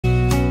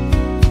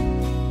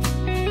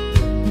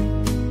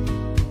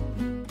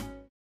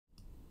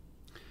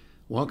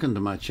Welcome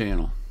to my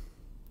channel.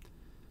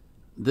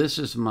 This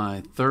is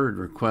my third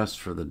request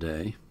for the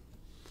day,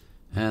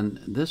 and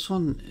this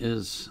one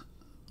is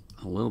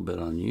a little bit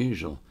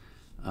unusual.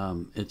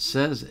 It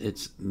says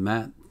it's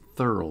Matt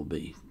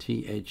Thurlby,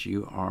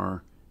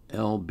 Thurlby,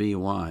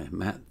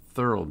 Matt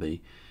Thurlby,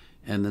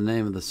 and the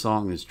name of the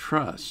song is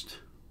Trust.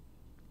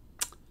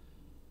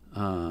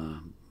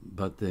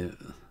 But the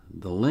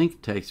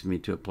link takes me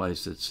to a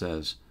place that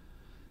says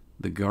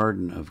the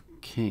Garden of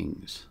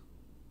Kings.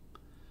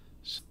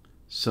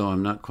 So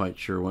I'm not quite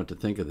sure what to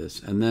think of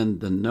this. And then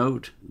the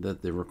note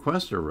that the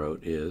requester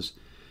wrote is,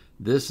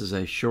 this is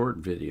a short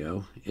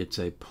video. It's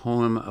a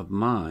poem of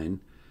mine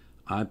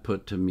I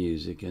put to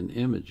music and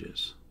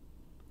images.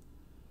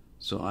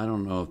 So I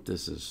don't know if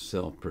this is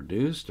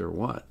self-produced or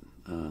what.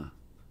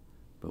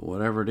 But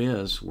whatever it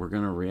is, we're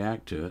going to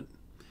react to it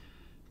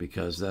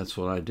because that's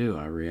what I do.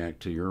 I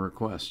react to your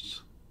requests.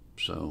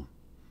 So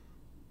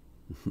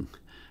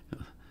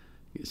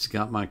it's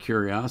got my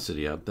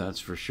curiosity up, that's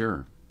for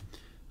sure.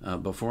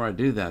 Before I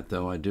do that,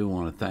 though, I do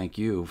want to thank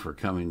you for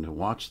coming to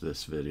watch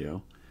this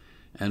video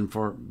and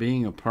for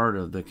being a part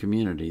of the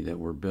community that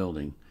we're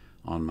building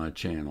on my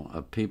channel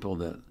of people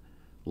that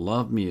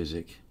love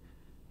music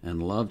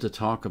and love to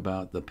talk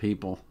about the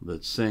people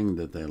that sing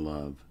that they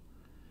love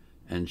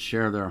and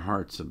share their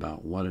hearts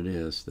about what it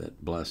is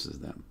that blesses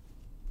them.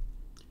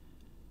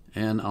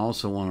 And I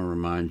also want to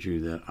remind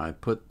you that I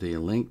put the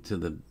link to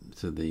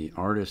the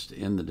artist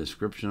in the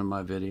description of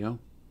my video.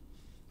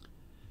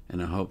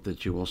 And I hope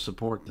that you will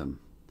support them.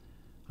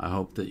 I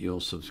hope that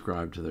you'll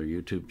subscribe to their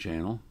YouTube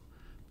channel,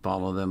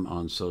 follow them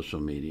on social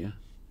media,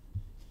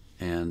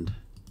 and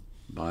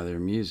buy their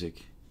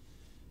music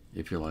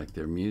if you like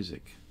their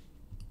music.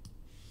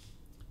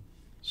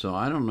 So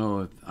I don't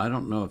know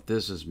if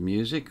this is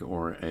music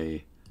or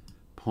a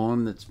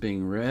poem that's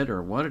being read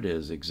or what it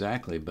is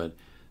exactly, but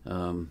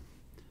the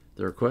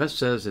request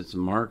says it's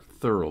Mark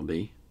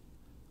Thurlby,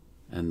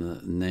 and the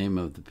name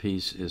of the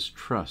piece is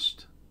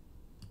Trust.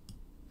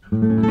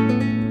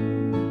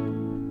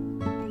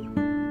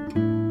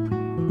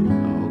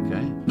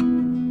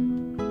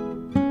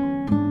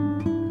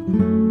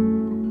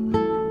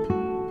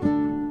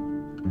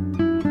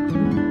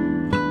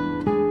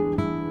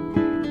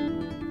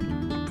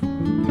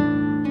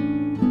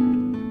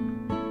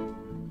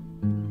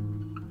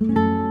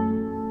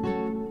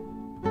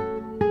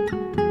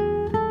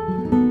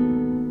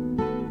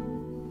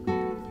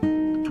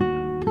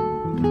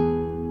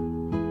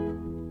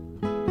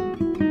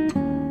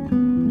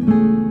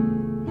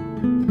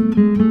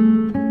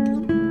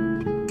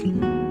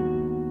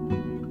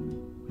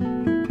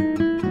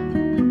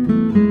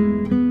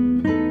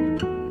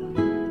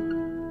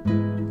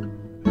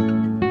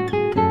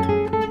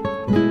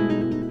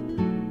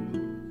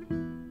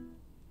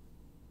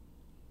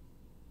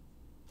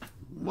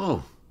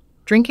 Whoa.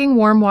 Drinking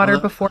warm water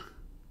before...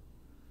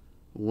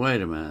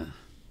 Wait a minute.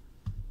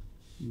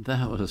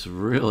 That was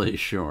really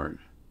short.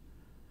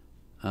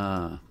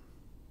 That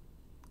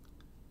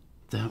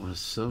was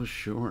so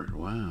short.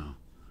 Wow.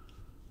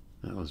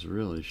 That was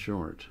really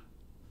short.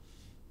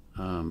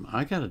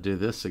 I got to do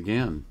this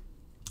again.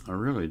 I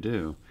really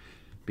do.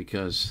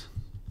 Because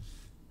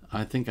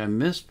I think I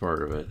missed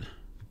part of it.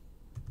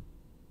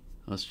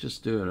 Let's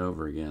just do it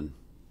over again.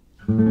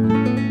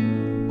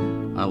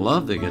 I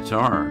love the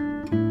guitar.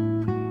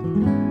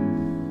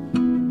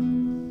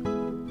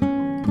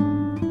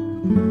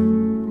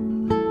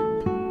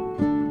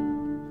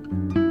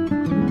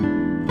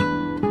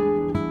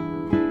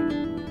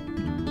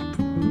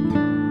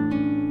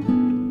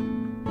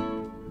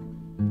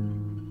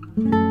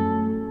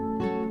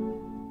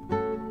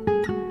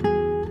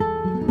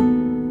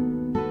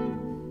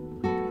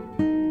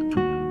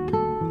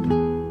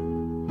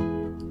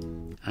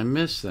 I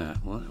missed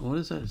that. What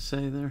does that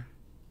say there?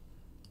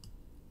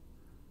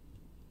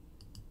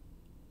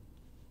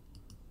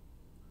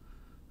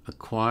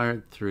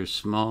 Acquired through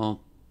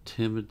small,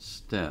 timid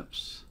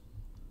steps.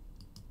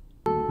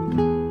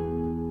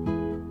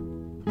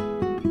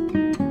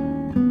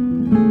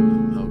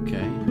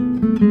 Okay.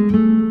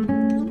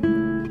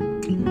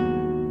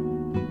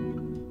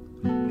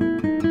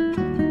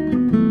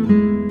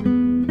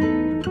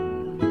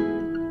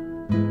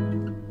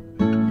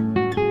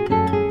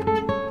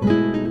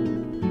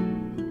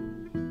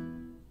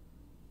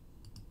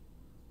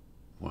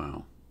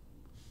 Wow.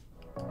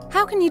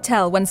 How can you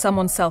tell when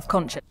someone's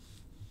self-conscious?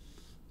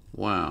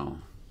 Wow.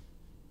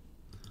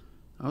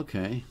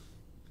 Okay.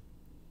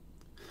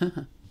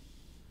 That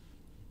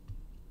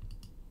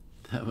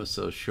was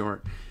so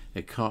short,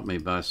 it caught me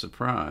by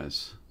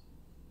surprise.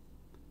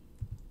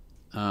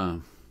 I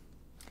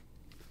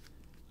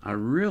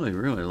really,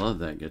 really love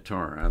that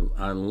guitar.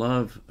 I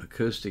love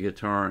acoustic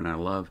guitar, and I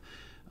love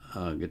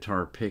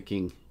guitar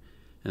picking,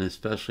 and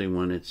especially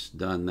when it's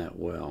done that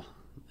well.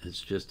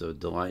 It's just a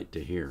delight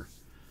to hear.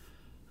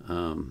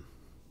 I'm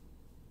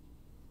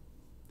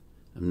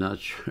not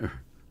sure.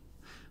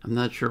 I'm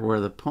not sure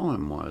where the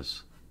poem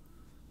was,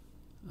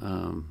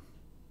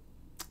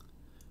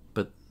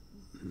 but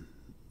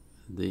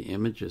the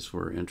images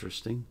were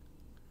interesting,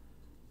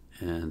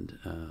 and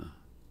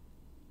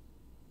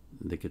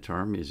the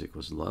guitar music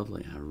was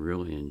lovely. I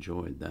really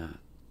enjoyed that.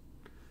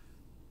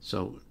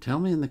 So tell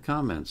me in the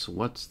comments,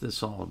 what's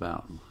this all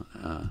about?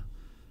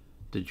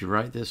 Did you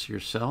write this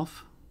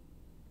yourself?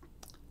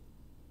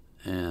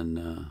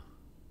 And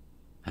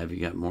have you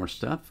got more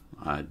stuff?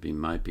 Might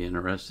be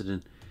interested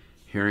in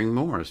hearing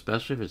more,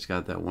 especially if it's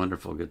got that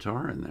wonderful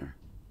guitar in there.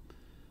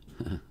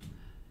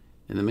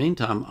 In the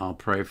meantime, I'll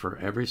pray for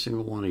every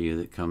single one of you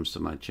that comes to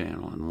my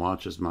channel and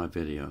watches my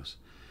videos,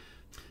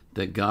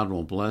 that God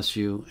will bless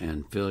you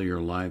and fill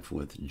your life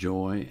with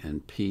joy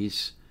and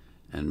peace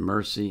and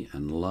mercy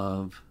and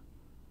love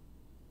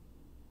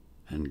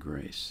and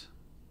grace,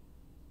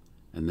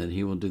 and that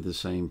He will do the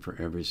same for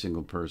every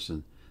single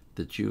person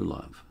that you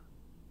love.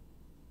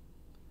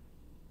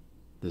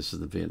 This is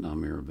the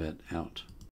Vietnam Era Vet out.